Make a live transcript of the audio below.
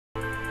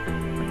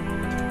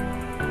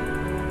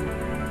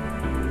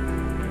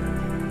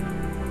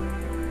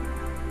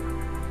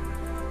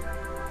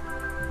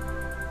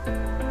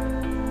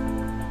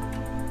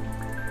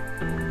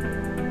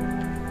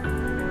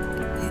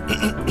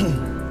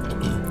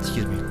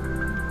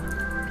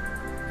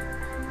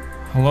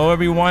Hello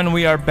everyone,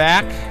 we are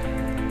back.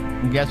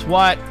 And guess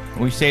what?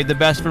 We saved the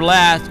best for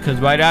last, because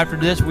right after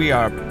this we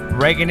are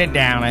breaking it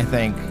down, I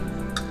think.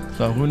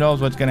 So who knows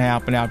what's going to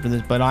happen after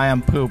this, but I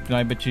am pooped, and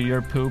I bet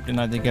you're pooped, and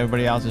I think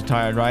everybody else is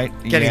tired, right?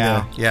 Getting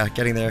there. Yeah,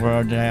 getting there.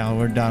 We're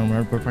done.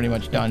 We're pretty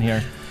much done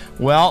here.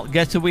 Well,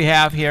 guess who we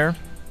have here?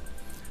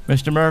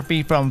 Mr.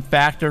 Murphy from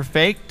Factor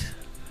Faked,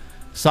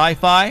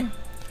 SyFy.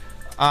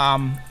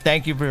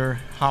 Thank you for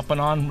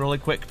hopping on really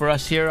quick for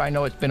us here. I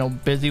know it's been a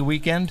busy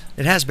weekend.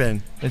 It has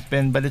been.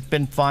 But it's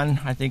been fun.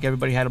 I think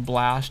everybody had a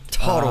blast.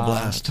 Total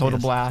blast. Total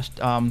blast.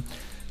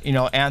 You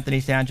know, Anthony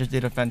Sanchez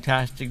did a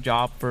fantastic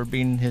job for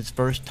being his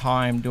first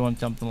time doing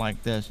something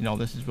like this. You know,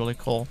 this is really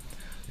cool.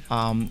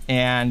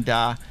 I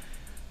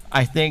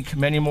think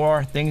many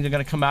more things are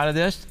going to come out of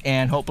this,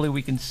 and hopefully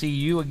we can see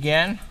you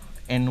again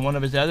in one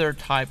of his other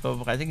type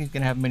of, I think he's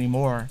going to have many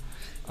more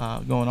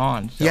going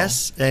on. So.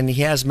 Yes, and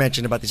he has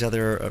mentioned about these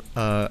other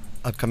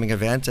upcoming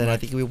events, and I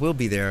think we will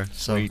be there.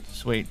 So.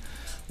 Sweet.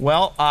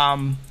 Well,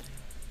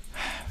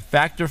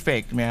 Factor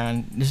Faked,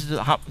 man. This is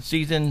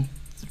season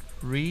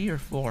 3 or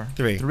 4?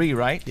 3. 3,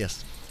 right?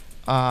 Yes.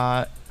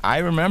 I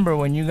remember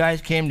when you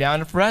guys came down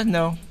to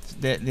Fresno,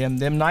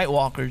 them night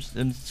walkers,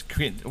 them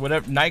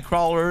whatever night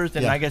crawlers,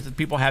 and I guess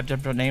people have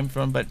different names for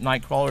them, but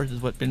night crawlers is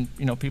what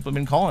people have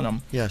been calling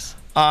them. Yes.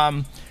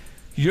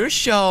 Your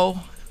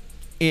show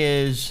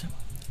is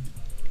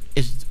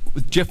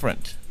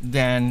different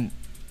than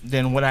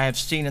what I have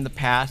seen in the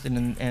past,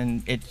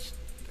 and it's,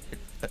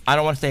 I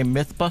don't want to say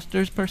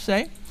Mythbusters per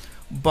se,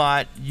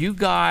 but you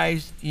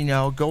guys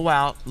go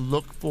out,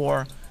 look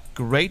for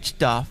great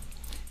stuff,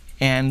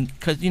 and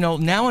because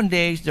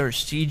nowadays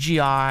there's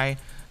CGI,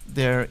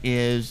 there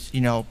is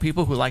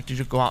people who like to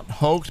just go out and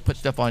hoax, put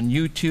stuff on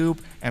YouTube,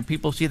 and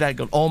people see that and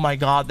go, oh my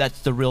God, that's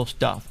the real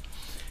stuff.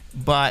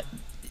 But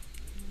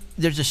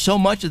there's just so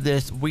much of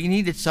this. We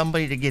needed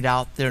somebody to get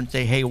out there and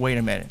say, hey, wait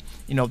a minute.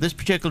 This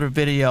particular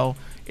video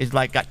is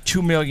got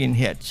 2 million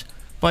hits,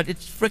 but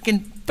it's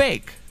freaking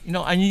fake.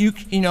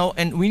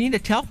 And we need to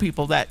tell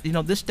people that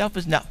this stuff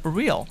is not for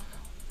real.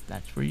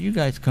 That's where you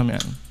guys come in.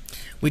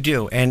 We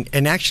do, and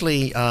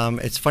actually,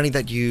 it's funny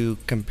that you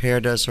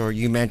compared us, or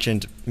you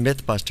mentioned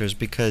Mythbusters,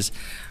 because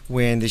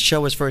when the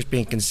show was first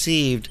being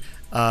conceived,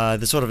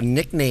 the sort of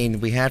nickname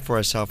we had for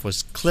ourselves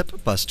was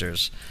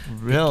Clipbusters.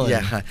 Really?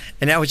 Yeah,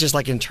 and that was just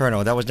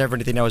internal. That was never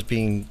anything that was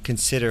being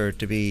considered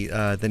to be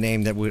the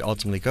name that we'd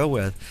ultimately go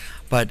with.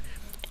 But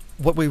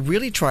what we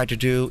really tried to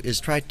do is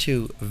try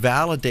to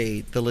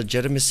validate the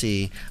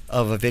legitimacy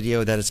of a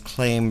video that is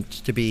claimed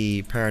to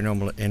be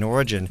paranormal in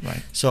origin.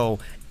 Right. So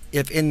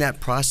if in that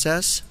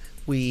process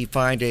we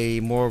find a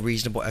more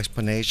reasonable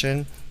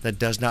explanation that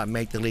does not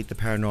make the leap to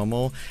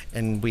paranormal,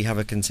 and we have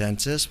a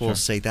consensus, we'll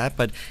say that.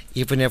 But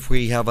even if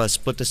we have a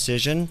split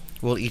decision,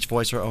 we'll each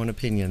voice our own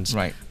opinions.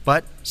 Right.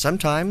 But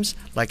sometimes,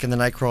 like in the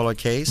Nightcrawler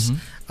case,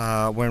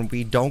 when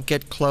we don't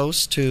get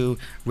close to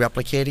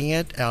replicating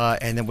it,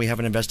 and then we have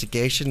an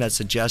investigation that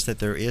suggests that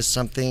there is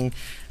something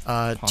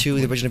to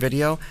the original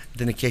video,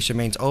 then the case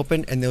remains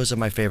open, and those are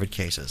my favorite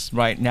cases.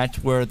 Right, and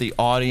that's where the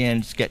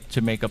audience get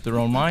to make up their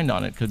own mind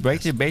on it, because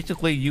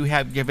basically you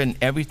have given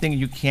everything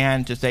you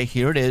can to say,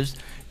 here it is.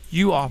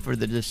 You offer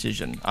the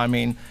decision. I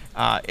mean,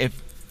 if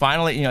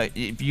finally,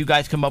 if you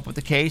guys come up with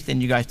the case,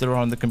 then you guys throw it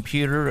on the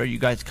computer, or you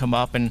guys come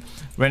up and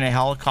rent a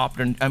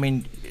helicopter. And I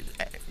mean,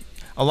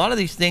 a lot of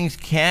these things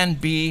can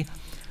be,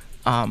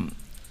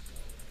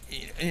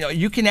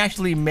 you can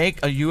actually make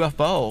a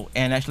UFO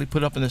and actually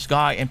put it up in the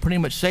sky and pretty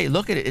much say,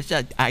 look at it, it's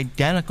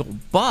identical.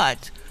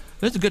 But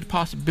there's a good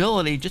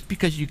possibility, just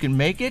because you can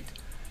make it,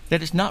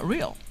 that it's not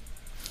real.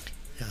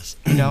 Yes.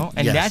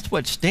 And that's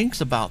what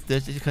stinks about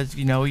this, is because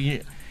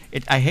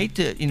I hate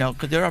to,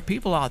 because there are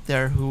people out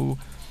there who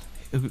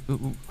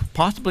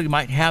possibly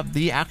might have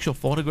the actual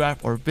photograph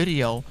or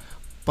video,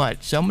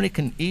 but somebody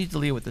can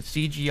easily, with the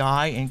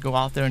CGI, and go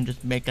out there and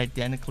just make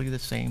identically the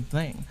same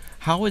thing.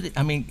 How is it?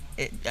 I mean,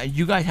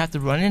 you guys have to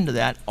run into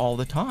that all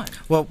the time.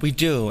 Well, we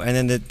do, and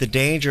then the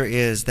danger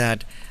is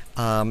that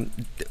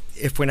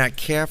if we're not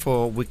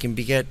careful, we can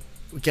get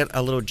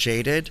a little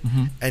jaded,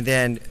 and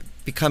then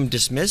become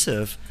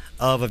dismissive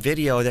of a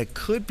video that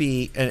could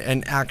be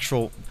an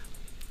actual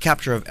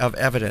capture of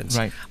evidence.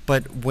 Right.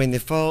 But when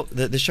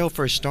the show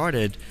first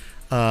started,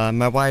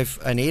 my wife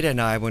Anita and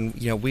I, when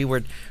we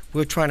were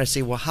trying to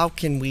see, well, how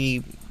can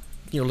we,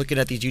 looking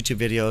at these YouTube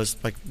videos,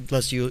 like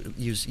let's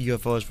use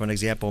UFOs for an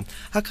example,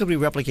 how could we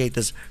replicate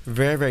this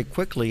very, very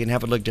quickly and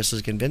have it look just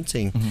as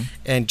convincing?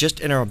 And just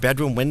in our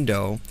bedroom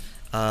window,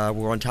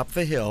 we're on top of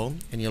a hill,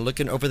 and you're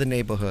looking over the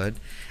neighborhood,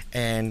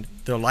 and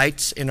the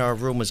lights in our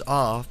room was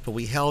off, but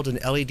we held an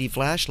LED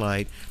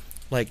flashlight,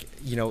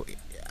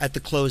 at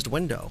the closed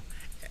window.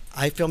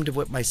 I filmed it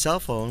with my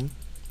cell phone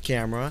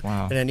camera,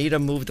 and Anita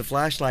moved the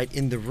flashlight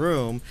in the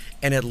room,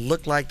 and it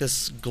looked like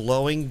this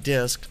glowing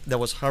disc that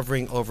was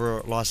hovering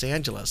over Los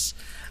Angeles.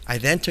 I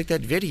then took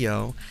that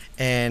video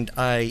and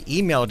I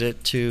emailed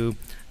it to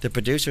the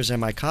producers and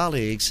my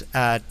colleagues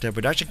at the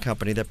production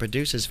company that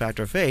produces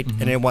Factor Faked,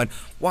 and they went,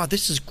 wow,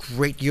 this is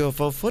great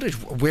UFO footage.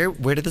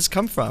 Where did this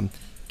come from?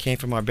 came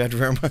from our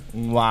bedroom.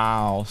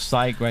 Wow,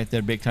 psych right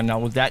there, big time. Now,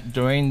 was that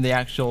during the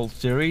actual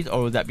series,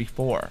 or was that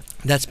before?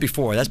 That's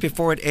before. That's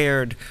before it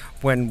aired,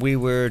 when we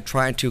were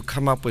trying to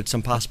come up with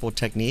some possible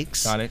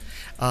techniques. Got it.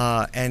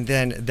 And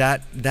then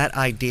that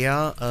idea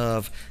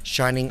of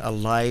shining a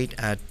light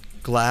at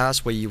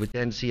glass where you would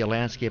then see a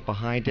landscape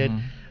behind it,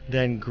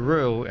 then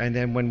grew. And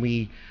then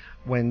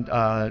when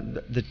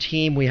the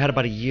team, we had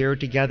about a year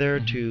together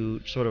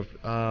to sort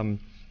of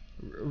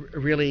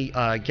really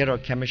get our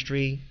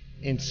chemistry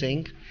in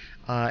sync,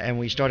 and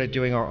we started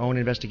doing our own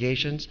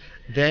investigations.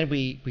 Then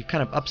we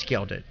kind of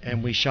upscaled it,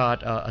 and we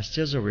shot a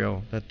sizzle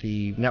reel that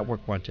the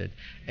network wanted,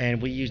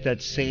 and we used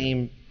that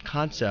same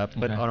concept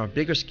but on a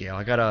bigger scale.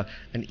 I got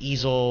an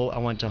easel, I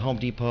went to Home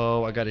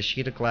Depot, I got a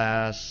sheet of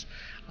glass,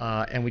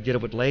 and we did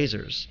it with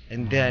lasers.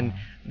 And then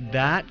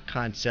that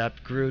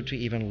concept grew to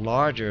even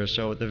larger.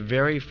 So the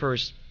very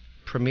first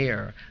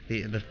premiere,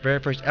 the very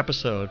first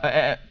episode,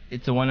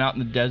 it's the one out in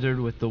the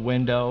desert with the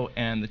window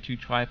and the 2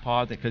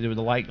 tripods, because it was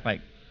a light, like.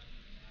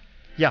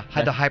 Yeah,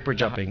 had the hyper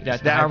jumping.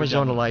 That's the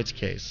Arizona Lights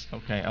case.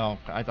 Okay. Oh,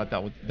 I thought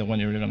that was the one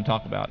you were going to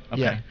talk about.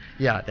 Okay.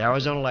 Yeah, the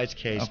Arizona Lights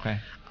case. Okay.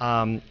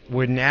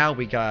 Where now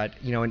we got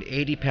an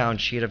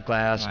 80-pound sheet of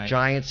glass,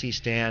 giant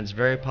C-stands,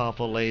 very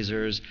powerful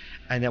lasers,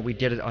 and then we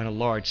did it on a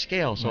large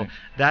scale. So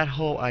that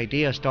whole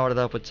idea started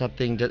off with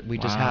something that we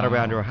just had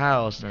around our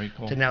house,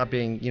 to now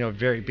being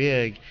very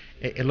big.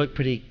 It looked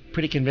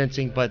pretty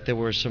convincing, but there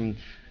were some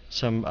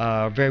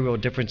very real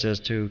differences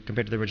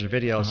compared to the original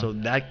video. So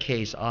that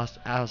case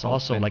was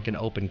also like an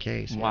open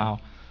case. Wow.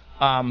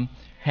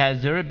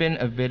 Has there been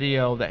a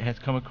video that has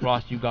come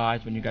across you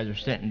guys when you guys are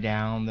sitting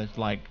down that's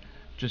like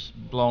just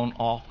blown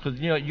off? Because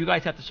you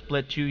guys have to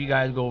split. 2 you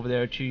guys go over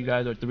there, 2 you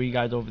guys, or 3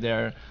 guys over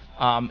there.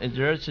 Is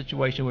there a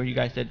situation where you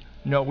guys said,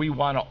 no, we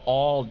want to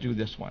all do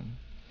this one?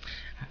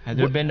 Has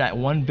there been that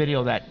one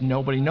video that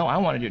nobody, no, I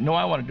want to do it, no,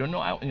 I want to do it,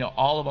 no,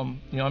 all of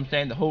them, what I'm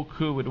saying, the whole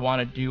crew would want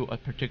to do a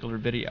particular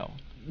video?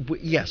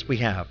 Yes, we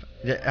have.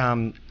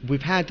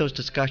 We've had those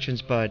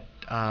discussions, but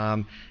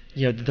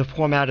the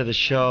format of the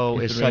show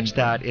is such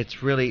that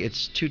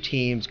it's 2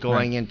 teams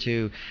going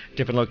into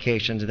different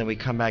locations, and then we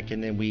come back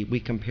and then we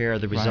compare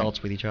the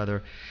results with each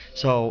other.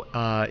 So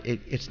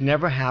it's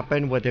never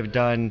happened where they've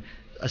done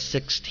a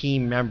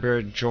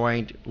 6-team-member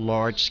joint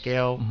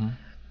large-scale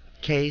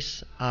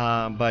case,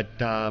 but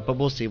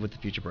we'll see what the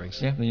future brings.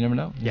 Yeah, you never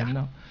know. You never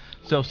know.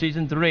 So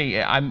season 3,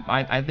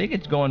 I think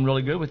it's going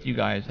really good with you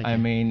guys. I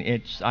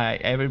mean,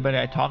 everybody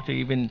I talk to,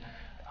 even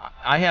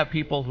I have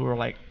people who are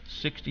like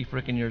 60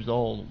 freaking years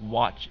old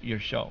watch your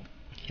show.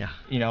 Yeah.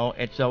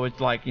 And so it's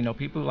like,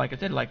 people, like I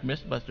said, like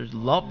Mythbusters,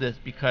 love this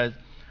because,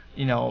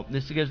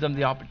 this gives them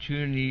the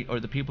opportunity, or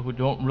the people who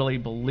don't really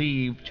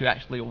believe, to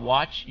actually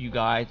watch you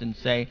guys and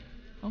say,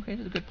 okay,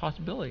 there's a good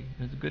possibility.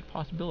 There's a good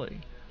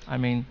possibility. I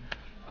mean,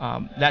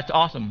 that's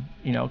awesome,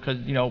 because,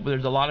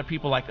 there's a lot of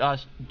people like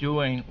us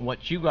doing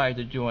what you guys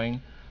are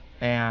doing,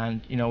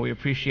 and, we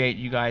appreciate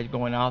you guys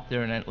going out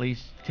there and at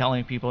least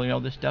telling people,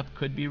 this stuff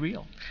could be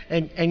real.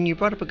 And you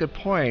brought up a good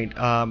point.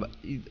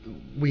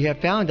 We have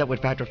found that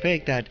with Fact or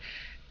Fake that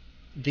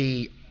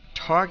the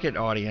target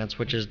audience,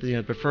 which is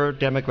the preferred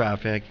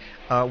demographic,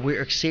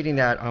 we're exceeding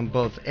that on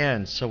both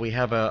ends. So we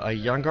have a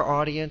younger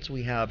audience,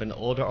 we have an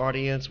older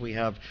audience, we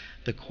have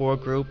the core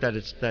group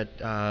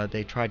that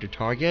they try to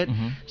target.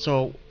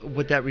 So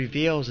what that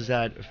reveals is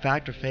that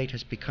Fact or Fake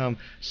has become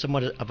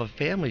somewhat of a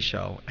family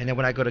show. And then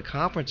when I go to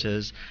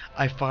conferences,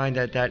 I find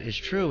that is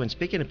true. And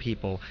speaking of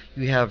people,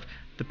 you have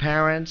the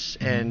parents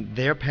and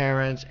their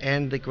parents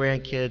and the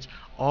grandkids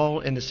all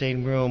in the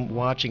same room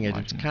watching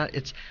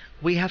it.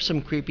 We have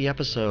some creepy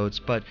episodes,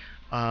 but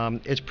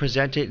it's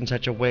presented in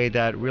such a way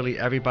that really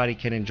everybody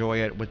can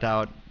enjoy it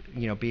without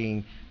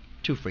being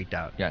too freaked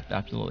out. Yes,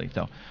 absolutely.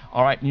 So,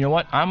 all right, you know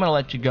what? I'm going to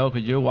let you go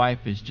because your wife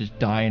is just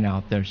dying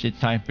out there. So it's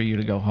time for you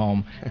to go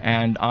home.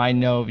 And I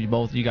know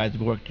both of you guys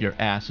have worked your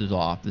asses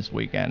off this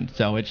weekend.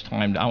 So it's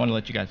time. I want to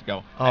let you guys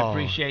go. I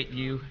appreciate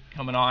you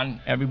coming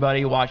on.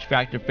 Everybody watch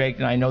Fact or Fake,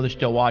 and I know they're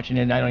still watching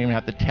it, and I don't even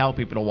have to tell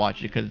people to watch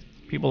it because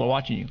people are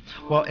watching you.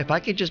 Well, if I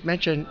could just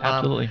mention,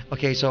 absolutely.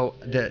 Okay, so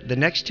the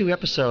next 2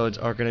 episodes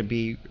are going to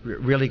be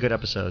really good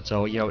episodes.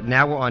 So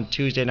now we're on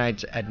Tuesday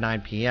nights at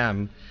 9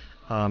 p.m.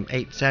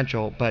 8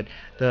 Central, but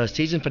the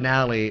season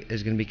finale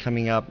is going to be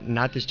coming up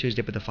not this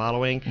Tuesday but the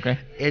following. Okay.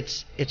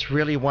 It's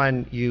really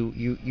one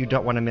you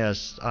don't want to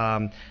miss.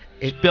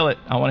 Spill it.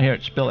 I want to hear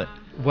it. Spill it.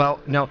 Well,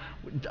 no,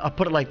 I'll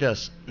put it like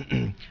this.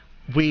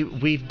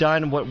 We've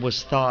done what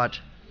was thought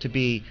to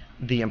be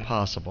the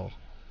impossible.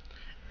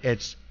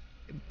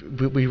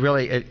 We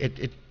really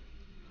it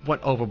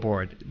went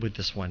overboard with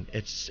this one.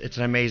 It's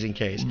an amazing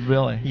case.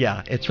 Really?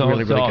 Yeah, it's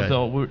really good.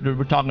 So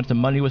we're talking some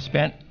money was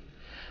spent.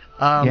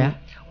 Yeah.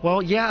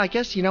 Well, yeah, I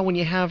guess when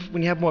you have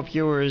more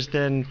viewers,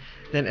 then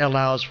it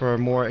allows for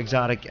more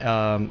exotic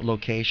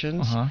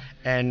locations,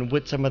 and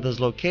with some of those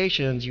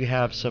locations, you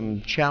have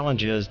some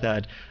challenges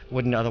that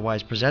wouldn't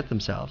otherwise present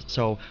themselves.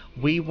 So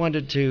we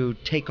wanted to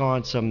take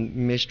on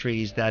some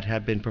mysteries that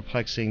have been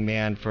perplexing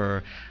man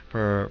for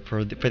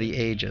the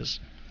ages.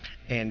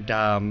 and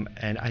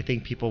I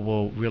think people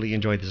will really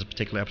enjoy this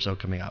particular episode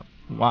coming up.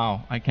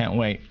 Wow, I can't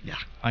wait. Yeah.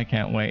 I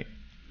can't wait.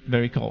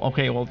 Very cool.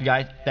 Okay, well,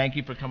 guys, thank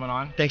you for coming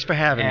on. Thanks for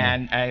having me.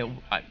 And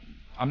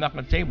I'm not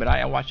going to say, but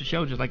I watch the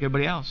show just like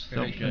everybody else.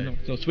 Very good.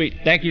 So sweet.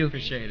 Thank you.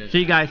 Appreciate it. See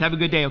you guys. Have a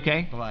good day,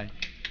 okay? Bye-bye.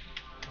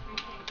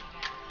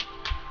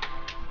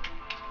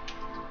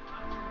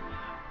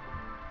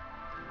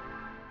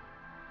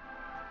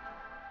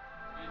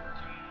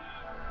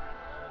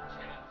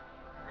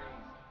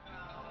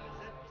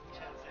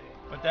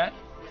 What's that?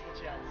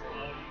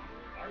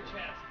 Our chat's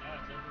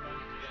nuts. Everybody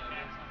just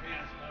cats on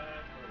cats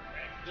nuts.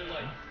 They're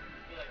like,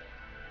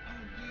 oh,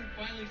 dude,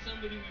 finally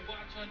somebody we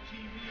watch on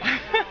TV.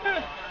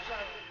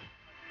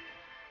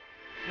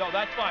 No,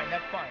 that's fine.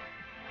 That's fine.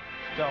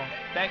 So,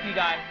 thank you,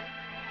 guys.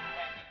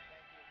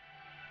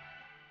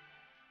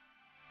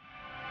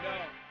 No.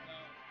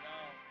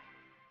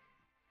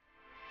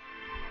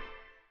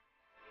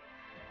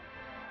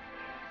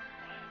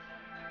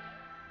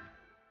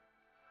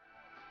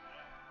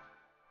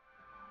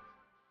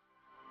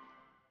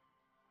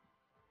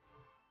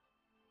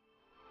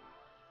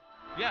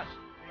 Yes,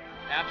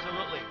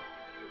 absolutely.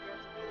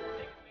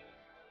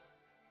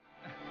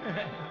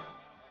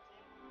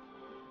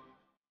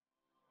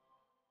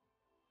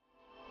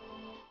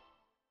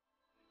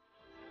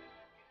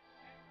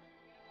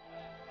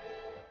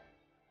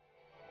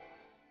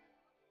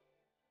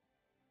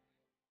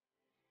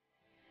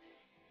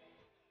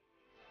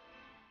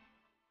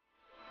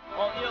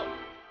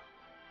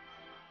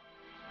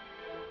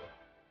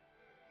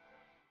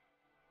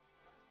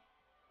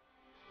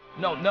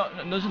 Well,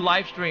 no, this is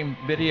live stream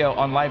video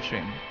on live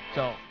stream.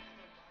 So,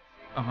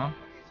 uh-huh.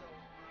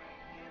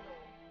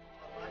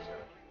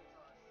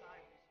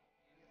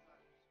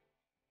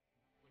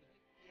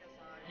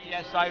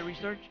 ESI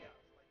research?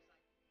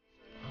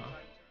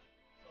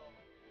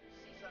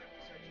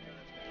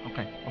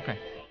 Okay.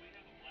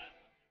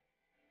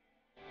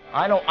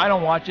 I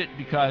don't watch it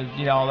because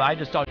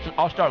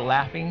I'll start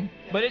laughing.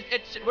 But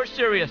we're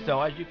serious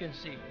though, as you can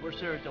see. We're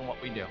serious in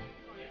what we do.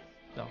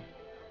 So.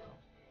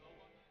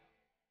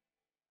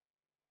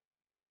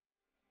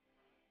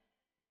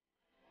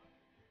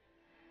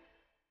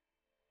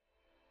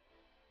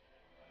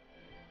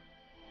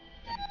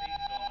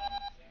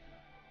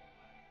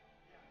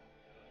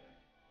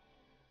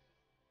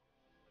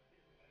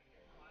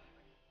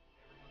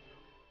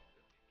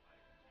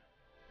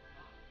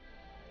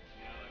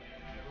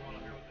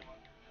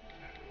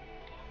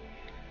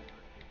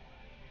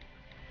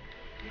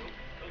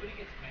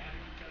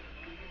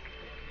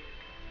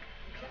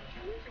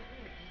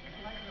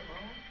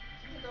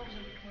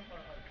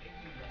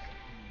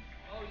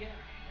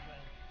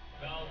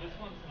 No, this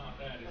one's not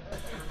that. It's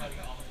everybody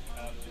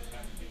almost just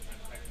having to do kind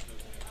of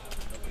technical stuff.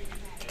 Nobody gets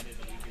offended,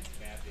 nobody gets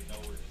mad. They know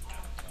we're just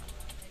having fun.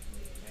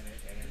 And it's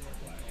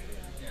like, it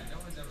is. Yeah,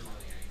 no one's ever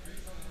really angry.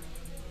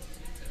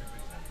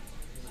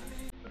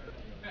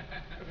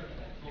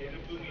 And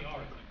it blew me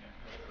hard.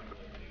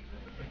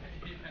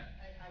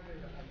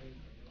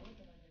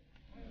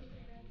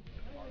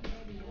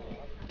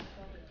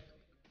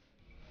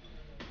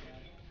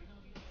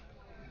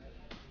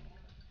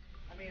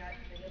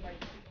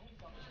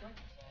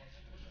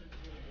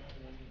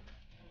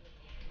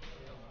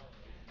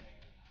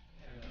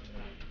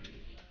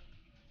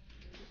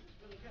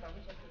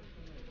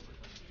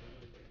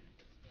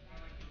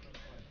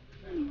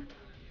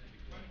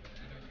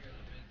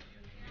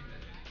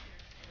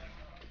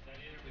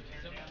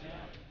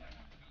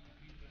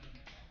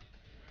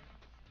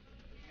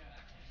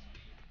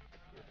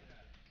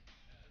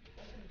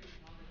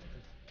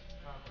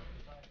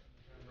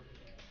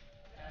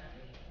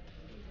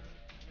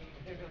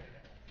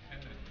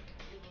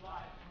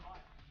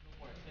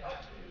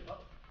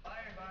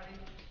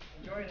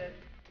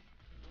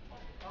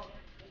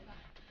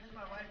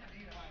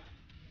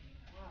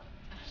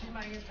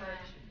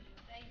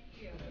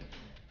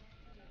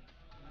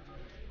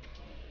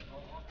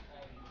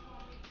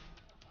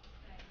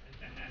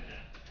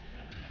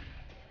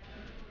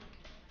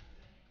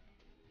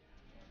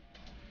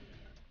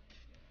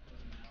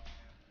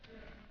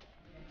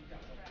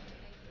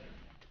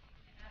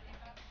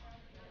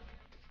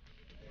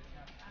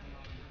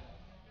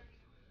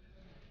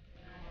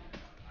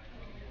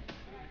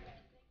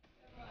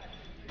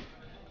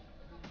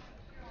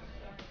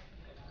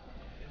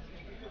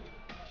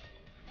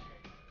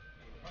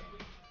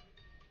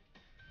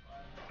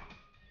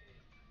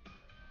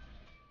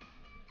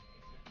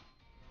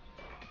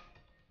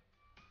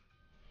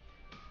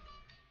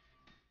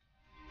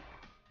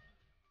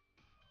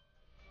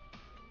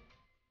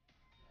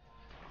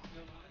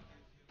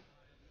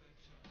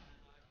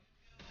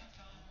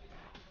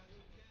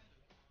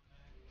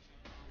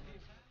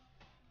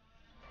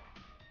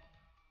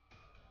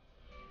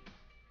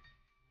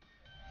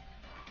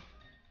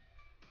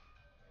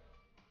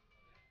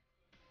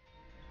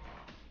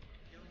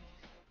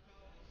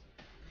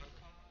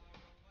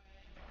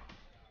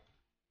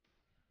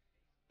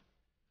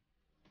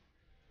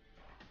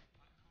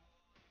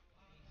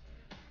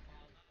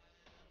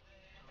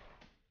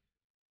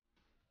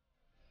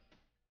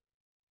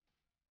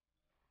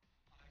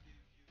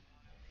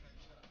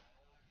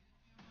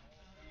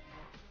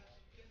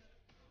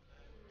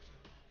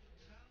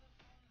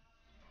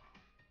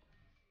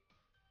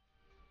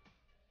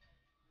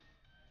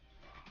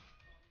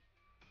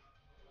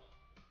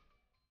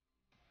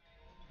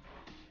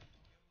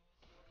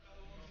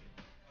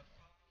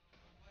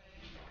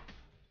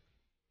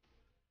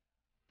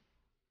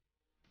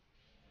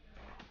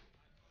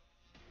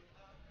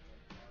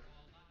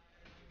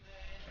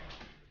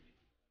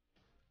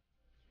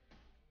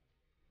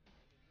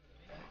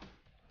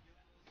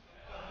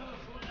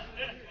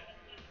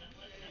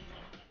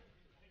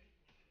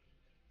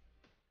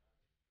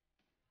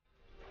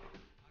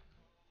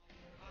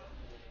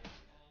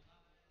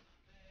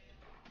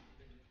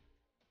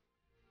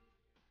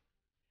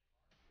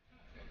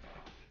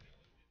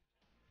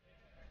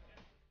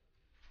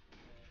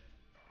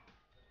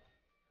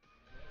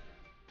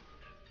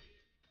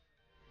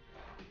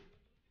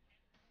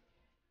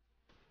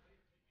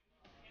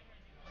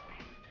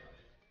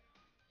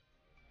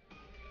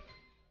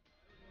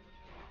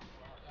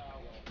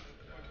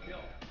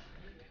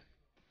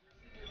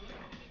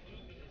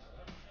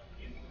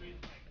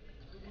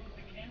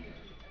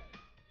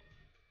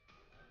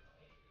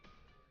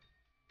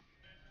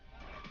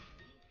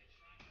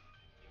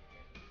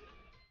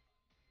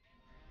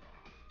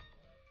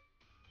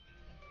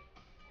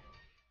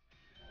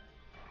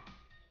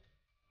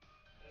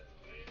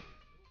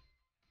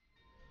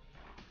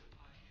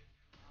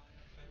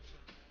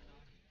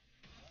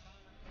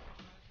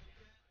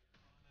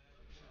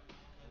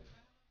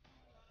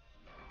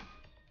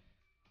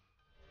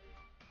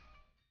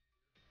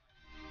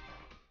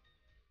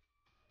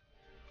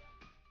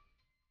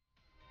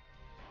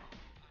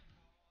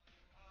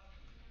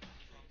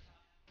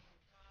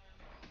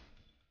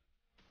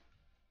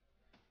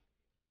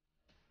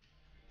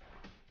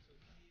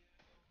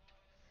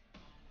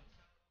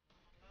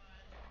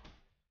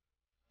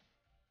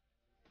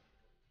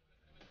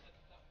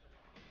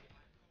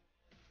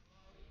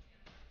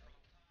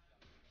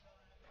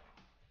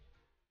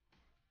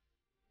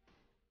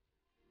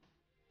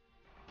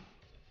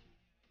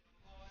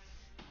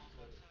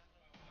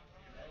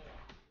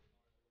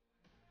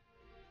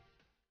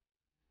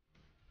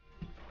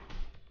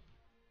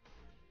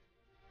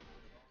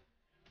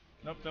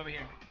 Nope, it's over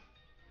here.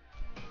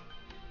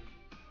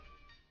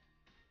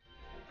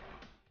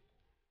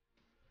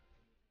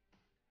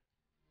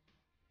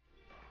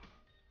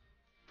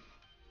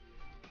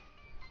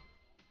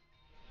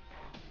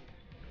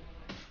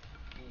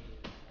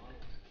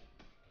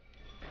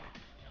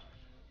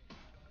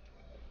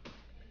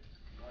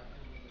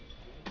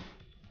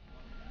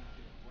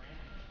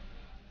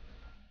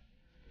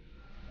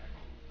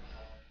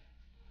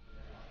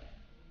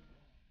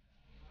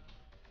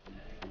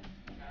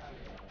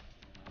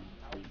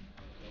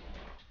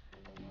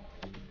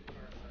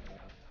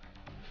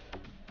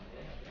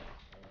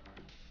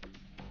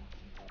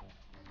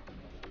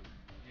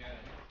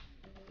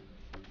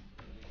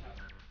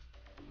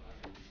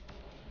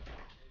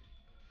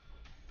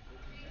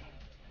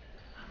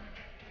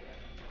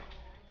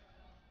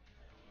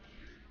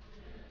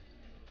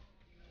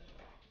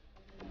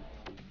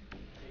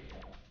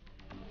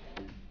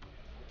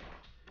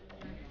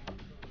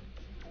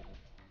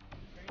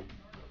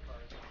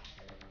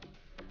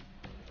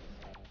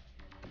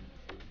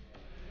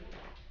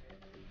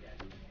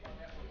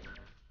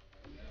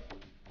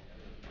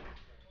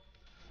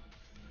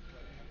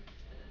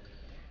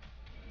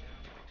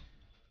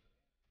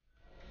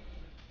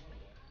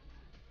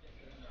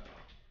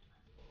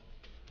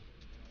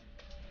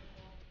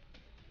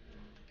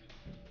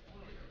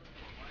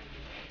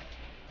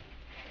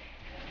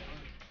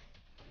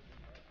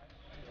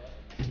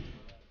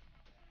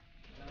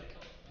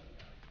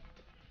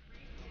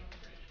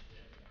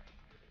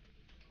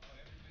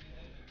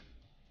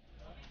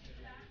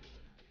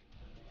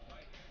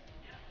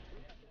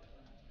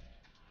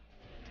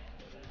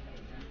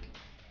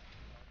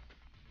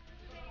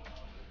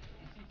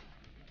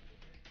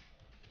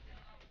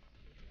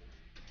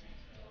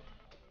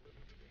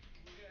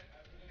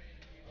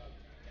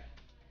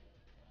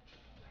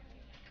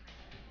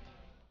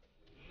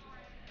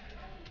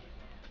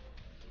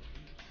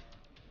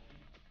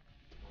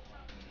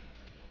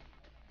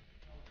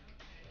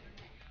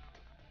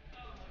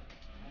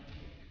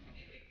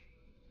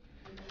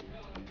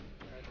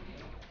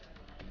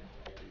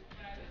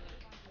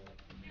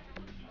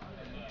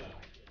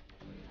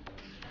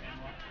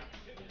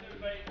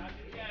 Everybody, I'll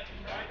give you guys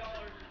 $5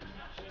 each.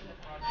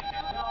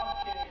 No, I'm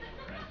kidding.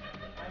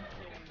 I'm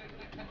kidding.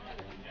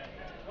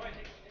 Go ahead,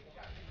 take a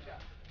shot, take a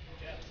shot.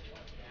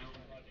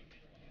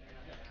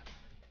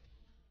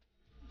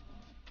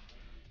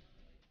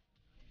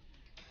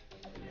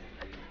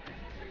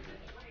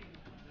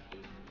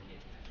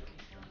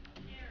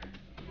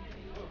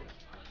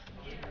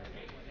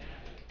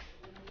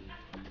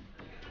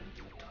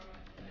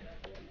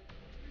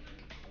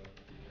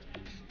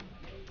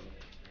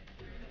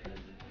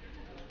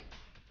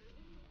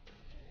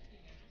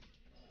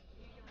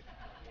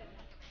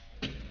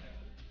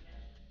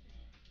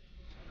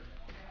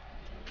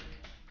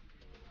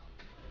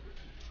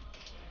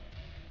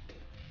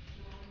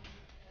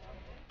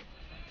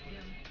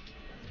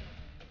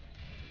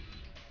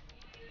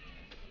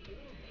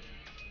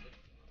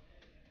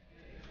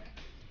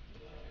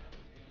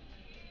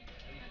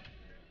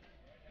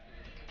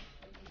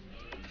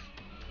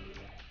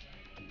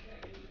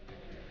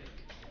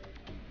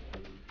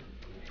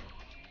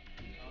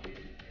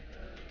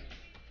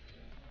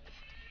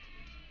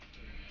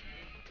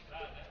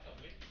 That's a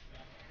wicked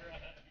sound.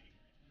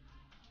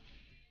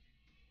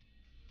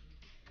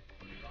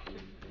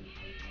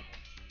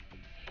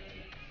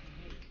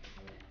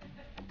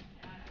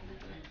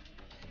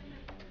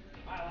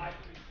 I like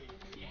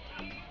creepy.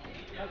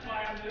 That's why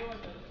I'm doing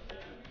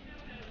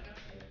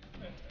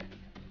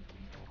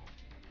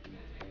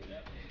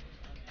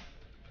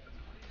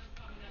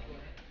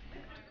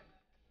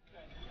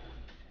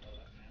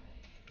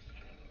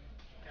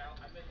Cal,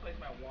 I misplaced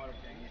my water,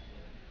 dang it.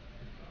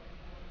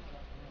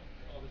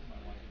 Oh, this is my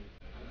wife.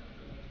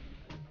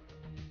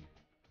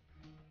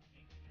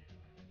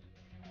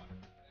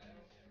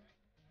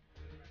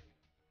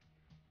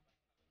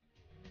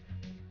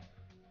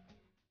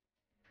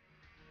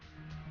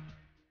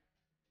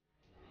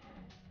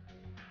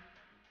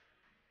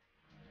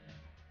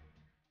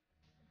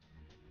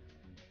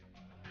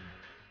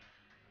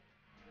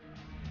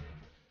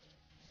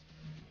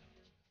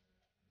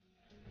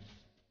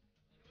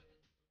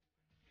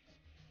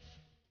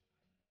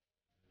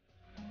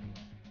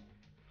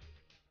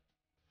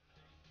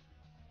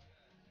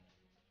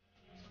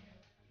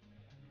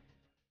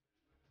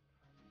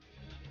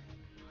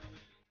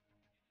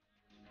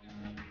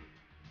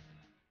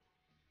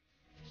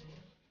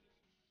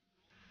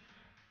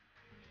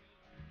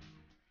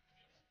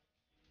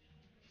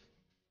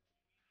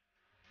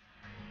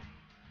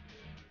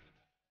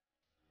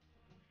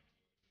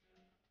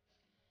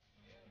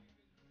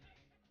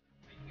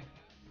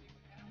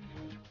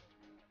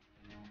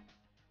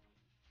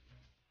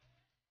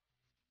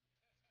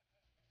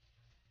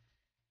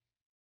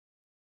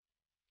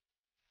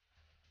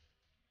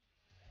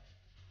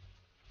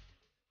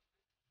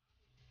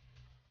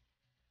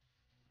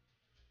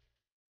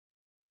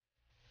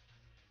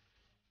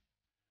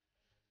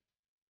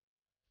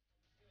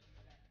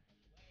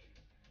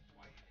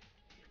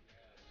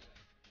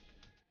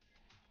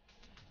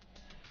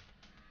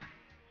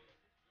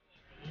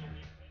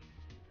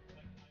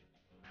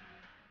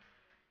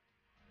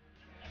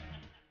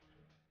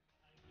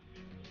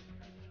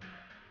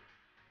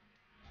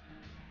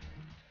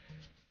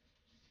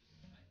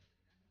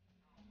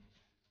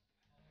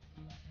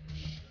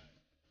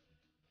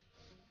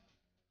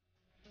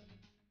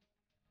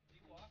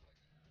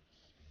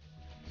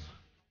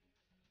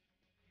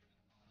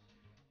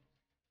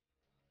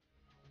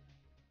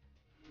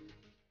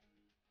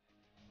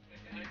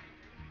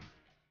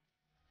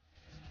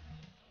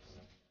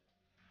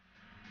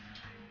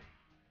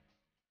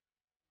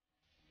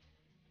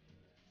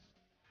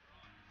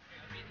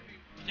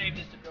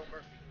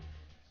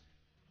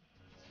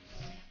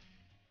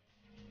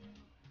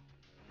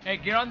 Hey,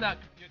 get on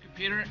your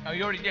computer. Oh,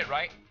 you already did,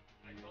 right?